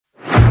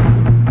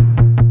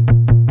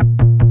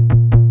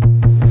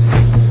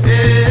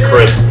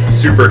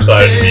super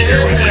excited to be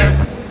here with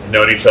you.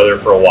 Known each other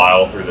for a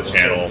while through the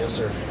channel. Yes,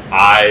 sir.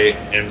 I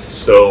am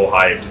so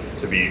hyped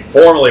to be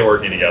formally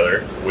working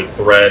together with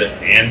Thread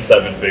and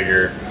Seven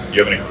Figure.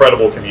 You have an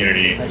incredible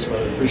community. Thanks,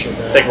 brother. Appreciate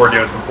that. I think we're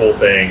doing some cool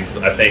things.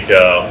 I think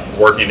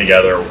working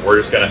together, we're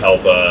just going to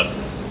help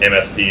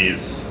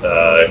MSPs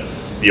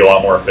be a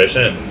lot more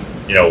efficient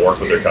and, you know, work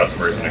with their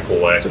customers in a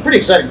cool way. It's a pretty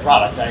exciting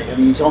product. I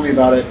mean, you told me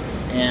about it,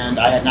 and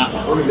I had not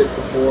heard of it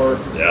before.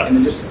 Yeah. And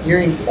then just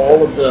hearing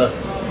all of the,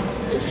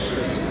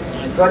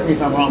 and correct me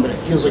if I'm wrong, but it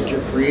feels like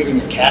you're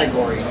creating a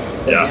category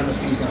that the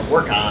MSP is going to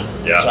work on.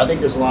 Yeah. So I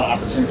think there's a lot of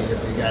opportunity here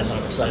for you guys, and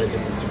I'm excited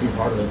to be a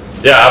part of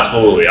it. Yeah,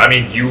 absolutely. I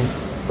mean, you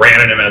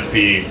ran an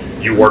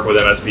MSP, you work with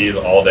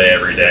MSPs all day,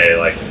 every day.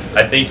 Like,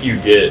 I think you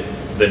get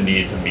the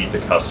need to meet the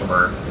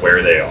customer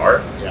where they are.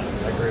 Yeah,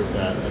 I agree with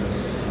that.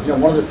 And, you know,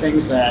 one of the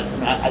things that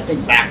I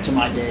think back to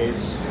my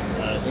days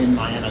in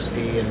my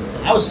MSP, and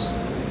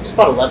it's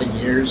about 11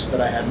 years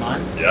that I had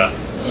mine. Yeah.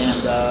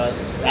 And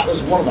that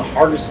was one of the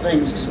hardest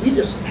things because we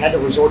just had to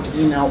resort to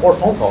email or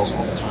phone calls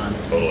all the time.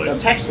 Totally. You know,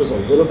 text was a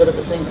little bit of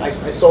a thing. I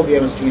sold the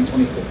MSP in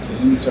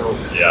 2015, so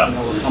yeah. You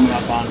know, we're coming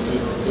up on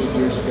eight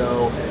years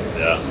ago.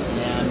 Yeah.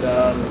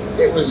 And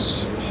it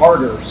was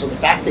harder. So the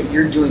fact that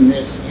you're doing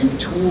this in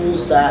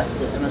tools that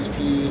the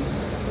MSP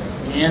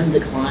and the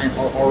client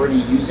are already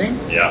using,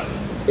 yeah,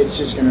 it's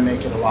just going to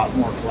make it a lot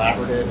more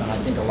collaborative and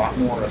I think a lot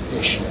more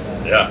efficient.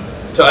 Yeah.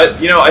 So,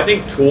 I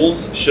think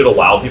tools should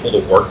allow people to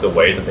work the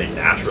way that they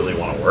naturally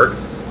want to work.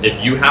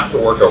 If you have to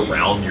work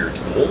around your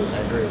tools,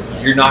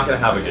 you're not going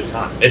to have a good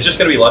time. It's just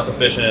going to be less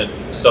efficient.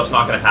 Stuff's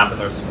not going to happen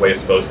the way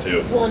it's supposed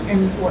to. Well,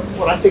 and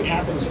what I think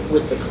happens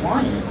with the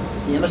client,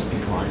 the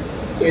MSP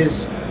client,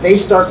 is they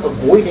start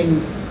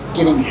avoiding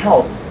getting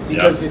help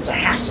because it's a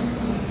hassle.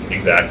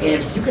 Exactly.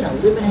 And if you can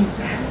eliminate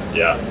that,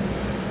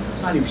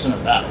 it's 90% of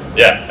the battle.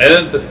 Yeah, and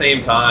then at the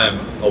same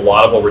time, a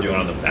lot of what we're doing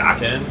on the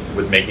back end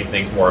with making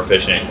things more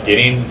efficient,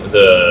 getting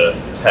the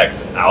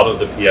techs out of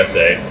the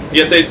PSA.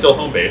 PSA is still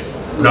home base.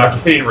 We're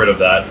not getting rid of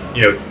that.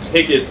 You know,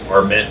 tickets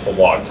are meant to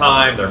log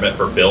time. They're meant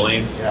for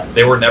billing.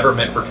 They were never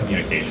meant for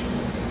communication.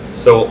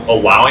 So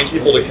allowing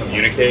people to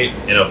communicate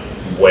in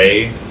a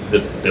way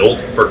that's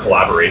built for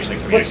collaboration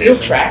and communication. But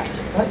still tracked,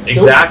 right?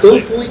 Exactly.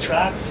 Still fully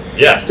tracked.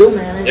 Yeah. Still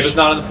managed. If it's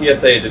not in the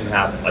PSA, it didn't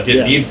happen. Like,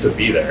 it needs to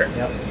be there.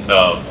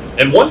 Yep.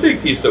 And one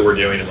big piece that we're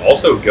doing is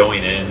also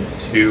going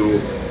into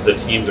the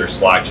Teams or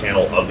Slack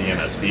channel of the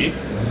MSP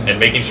and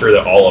making sure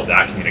that all of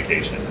that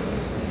communication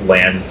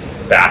lands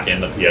back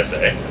in the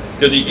PSA.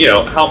 Because, you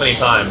know, how many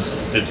times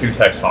did two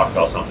techs talk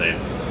about something?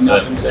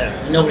 Nothing's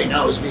there. Nobody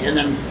knows. And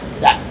then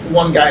that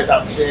one guy's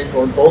out sick,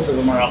 or both of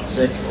them are out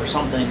sick, or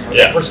something, or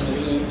that person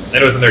leaves.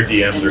 And it was in their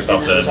DMs or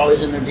something. And it was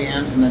always in their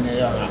DMs, and then they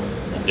don't know.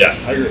 Yeah,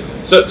 I agree.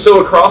 So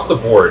across the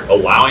board,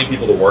 allowing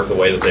people to work the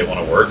way that they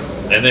want to work.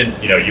 And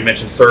then, you know, you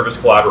mentioned service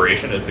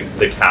collaboration is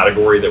the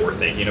category that we're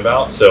thinking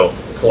about. So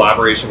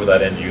collaboration with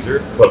that end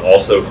user, but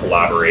also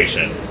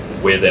collaboration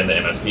within the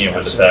MSP and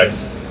with the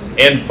techs,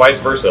 and vice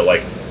versa.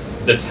 Like,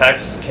 the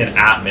techs can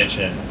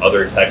mention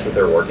other techs that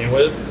they're working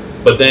with,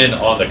 but then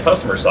on the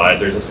customer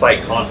side, there's a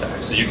site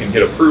contact. So you can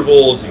get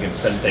approvals, you can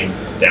send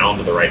things down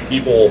to the right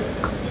people.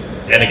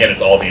 And again,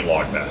 it's all being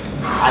logged back.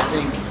 I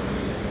think,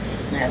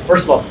 man,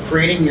 first of all,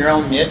 creating your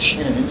own niche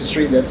in an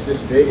industry that's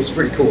this big is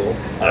pretty cool.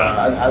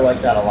 I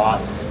like that a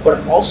lot.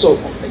 But also,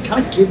 it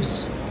kind of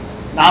gives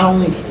not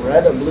only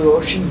Thread a blue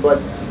ocean,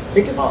 but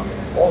think about,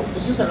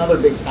 this is another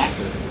big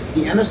factor.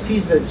 The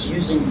MSPs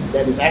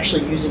that is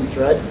actually using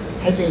Thread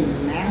has a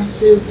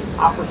massive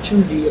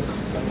opportunity,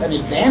 an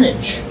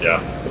advantage,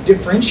 a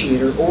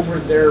differentiator over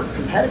their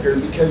competitor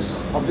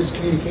because of this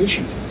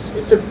communication piece.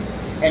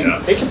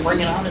 And they can bring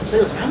it out in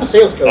sales. I'm a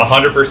sales coach.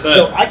 100%.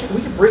 So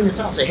we can bring this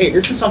out and say, hey,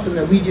 this is something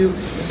that we do.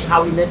 This is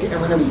how we make it,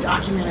 and then we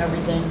document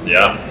everything.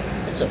 Yeah.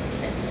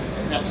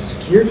 And that's a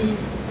security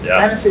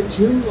benefit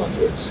too. Like,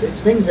 it's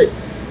things that,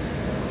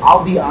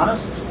 I'll be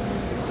honest,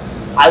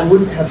 I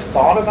wouldn't have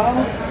thought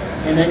about.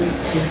 And then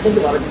you think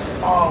about it,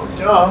 oh,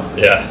 duh.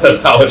 Yeah,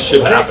 that's how it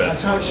should happen.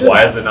 That's how it should.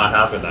 Why does it not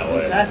happen that way?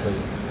 Exactly.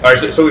 All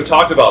right, so we've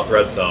talked about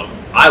Thread some.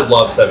 I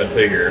love Seven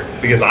Figure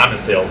because I'm a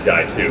sales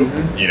guy too.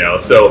 You know,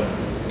 so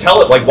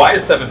tell it, like, why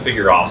is Seven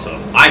Figure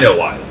awesome? I know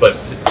why, but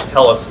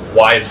tell us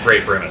why it's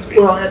great for MSPs.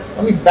 Well,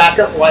 let me back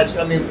up why it's.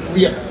 I mean,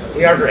 we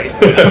are great.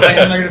 I'm not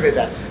going to debate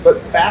that.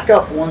 But back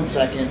up 1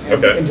 second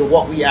into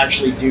what we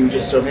actually do,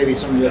 just so maybe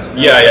somebody doesn't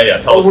know. Yeah.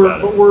 Tell us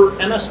about it. But we're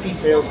MSP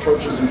sales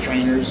coaches and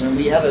trainers, and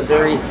we have a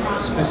very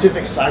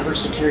specific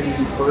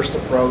cybersecurity first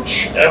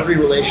approach. Every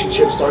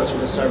relationship starts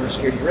with a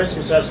cybersecurity risk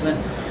assessment.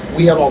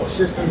 We have all the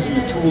systems and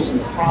the tools and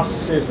the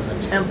processes and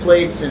the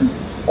templates and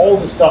all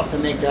the stuff to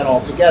make that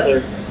all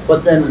together.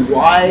 But then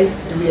why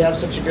do we have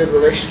such a good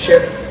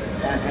relationship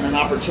and an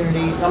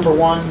opportunity? Number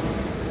one,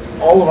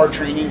 all of our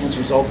training has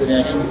resulted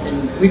in,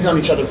 and we've known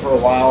each other for a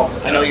while.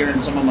 I know you're in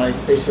some of my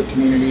Facebook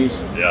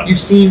communities. You've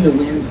seen the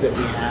wins that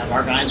we have.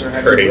 Our guys are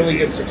having really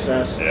good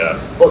success.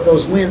 But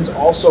those wins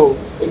also,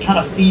 it kind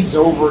of feeds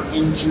over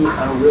into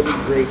a really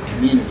great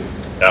community.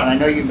 And I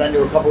know you've been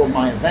to a couple of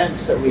my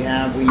events that we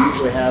have. We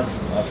usually have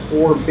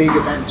 4 big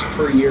events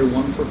per year,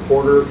 1 per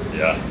quarter.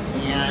 Yeah.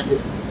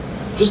 And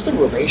just the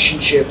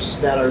relationships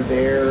that are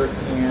there,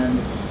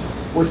 and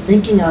we're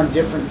thinking on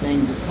different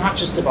things. It's not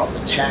just about the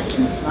tech,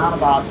 and it's not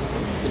about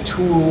the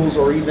tools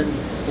or even,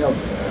 you know,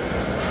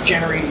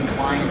 generating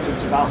clients.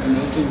 It's about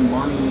making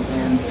money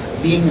and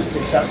being a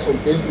successful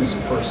business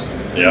person.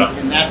 Yeah.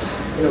 And that's,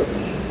 you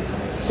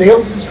know,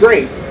 sales is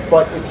great,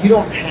 but if you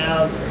don't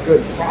have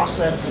good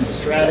process and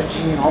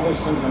strategy and all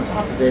those things on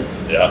top of it,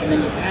 yeah, and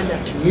then you add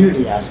that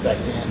community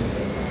aspect in,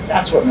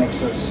 that's what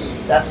makes us,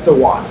 that's the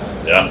why.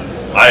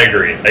 Yeah, I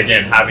agree.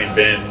 Again, having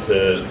been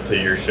to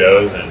your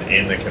shows and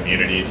in the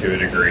community to a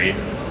degree,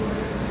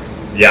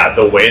 yeah,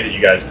 the way that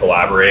you guys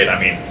collaborate, I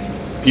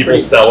mean, people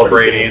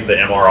celebrating the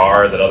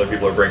MRR that other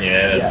people are bringing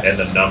in, and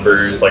the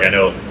numbers, like I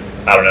don't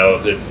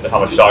know how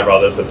much to talk about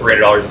this, but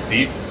 $300 a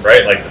seat,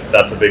 right? Like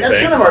that's a big thing. That's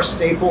kind of our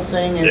staple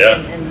thing,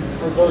 and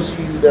for those of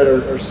you that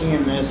are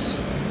seeing this,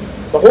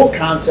 the whole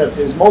concept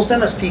is most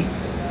MSP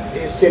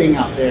is sitting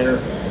out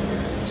there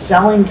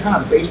selling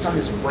kind of based on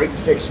this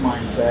break-fix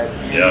mindset.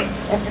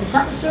 And it's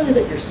not necessarily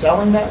that you're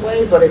selling that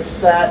way, but it's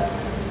that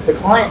the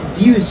client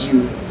views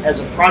you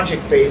as a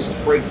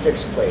project-based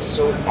break-fix place.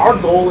 So our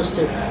goal is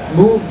to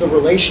move the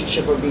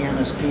relationship of the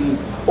MSP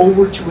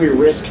over to a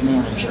risk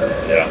manager.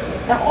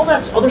 And all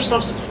that other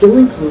stuff's still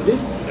included,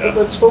 but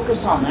let's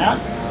focus on that.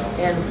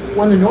 And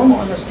when the normal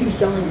MSP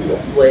selling the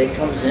old way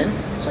comes in,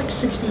 it's like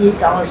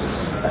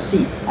 $68 a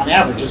seat on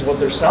average is what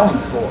they're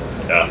selling for.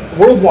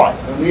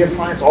 Worldwide. When we have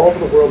clients all over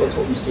the world, that's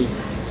what we see.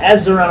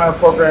 As they're on our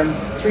program,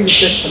 3 to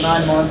 6 to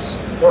 9 months,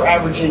 they're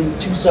averaging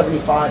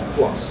 $275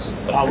 plus.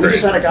 We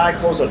just had a guy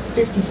close a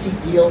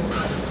 50-seat deal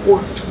for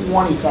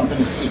 $420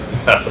 something a seat.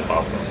 That's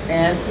awesome.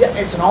 And yeah,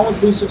 it's an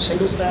all-inclusive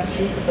single stack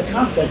seat, but the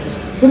concept is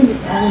putting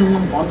it all in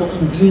one bundle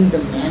and being the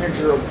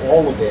manager of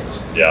all of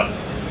it.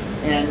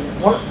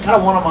 And one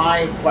of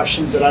my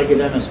questions that I give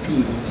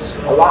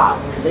MSPs a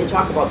lot, because they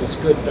talk about this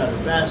good, better,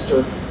 best,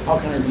 or how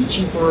can I be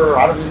cheaper, or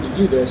I don't need to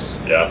do this.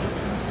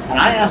 And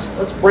I ask,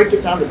 let's break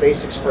it down to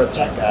basics for a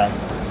tech guy.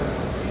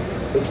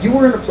 If you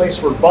were in a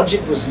place where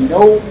budget was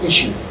no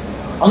issue,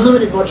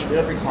 unlimited budget for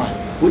every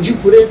client, would you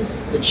put in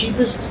the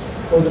cheapest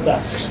or the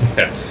best?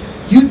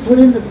 You'd put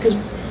in because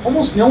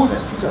almost no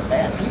MSPs are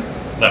bad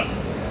people.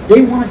 No.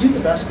 They want to do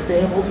the best, but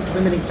they have all these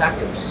limiting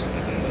factors.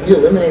 You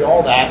eliminate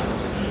all that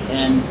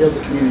and build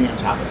the community on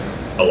top of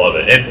it. I love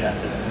it.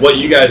 And what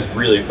you guys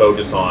really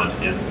focus on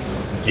is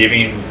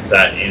giving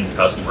that end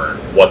customer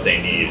what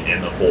they need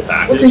in the full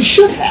package. What they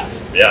should have.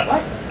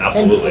 Right?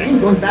 Absolutely. And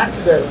again, going back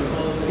to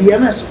the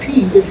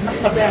MSP is not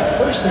a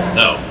bad person.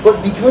 No.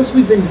 But because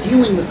we've been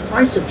dealing with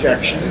price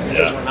objection,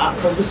 because we're not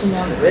focusing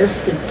on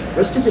risk, and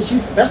risk is a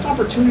huge, best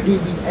opportunity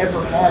we've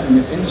ever had in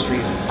this industry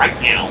is right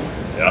now.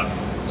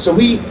 So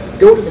we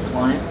go to the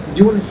client,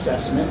 do an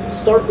assessment,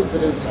 start with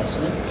an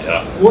assessment.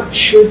 What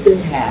should they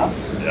have?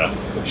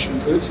 Which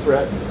includes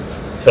threat.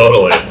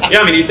 Totally.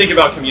 I mean, you think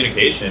about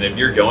communication. If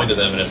you're going to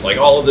them and it's like,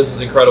 all of this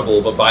is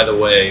incredible, but by the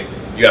way,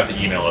 you have to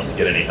email us to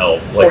get any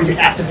help. Or you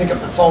have to pick up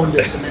the phone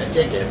to submit a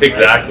ticket.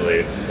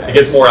 Exactly. Right? It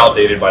gets more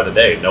outdated by the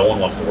day. No one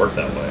wants to work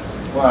that way.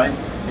 Right.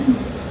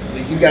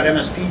 And you've got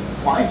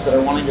MSP clients that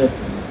are wanting to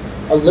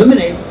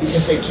eliminate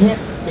because they can't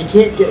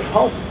get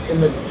help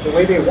in the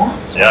way they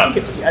want. So I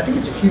think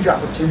it's a huge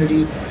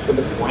opportunity with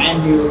a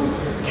brand new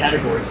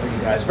category for you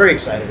guys. Very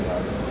excited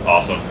about it.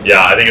 Awesome.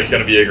 Yeah, I think it's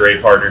going to be a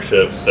great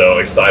partnership. So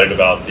excited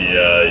about the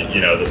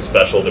the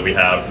special that we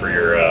have for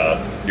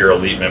your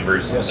elite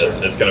members. Yes,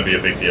 it's going to be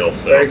a big deal.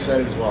 So very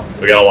excited as well.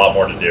 We got a lot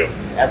more to do.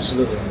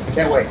 Absolutely.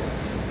 Can't wait.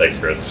 Thanks,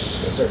 Chris.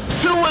 Yes, sir.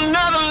 To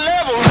another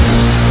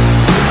level.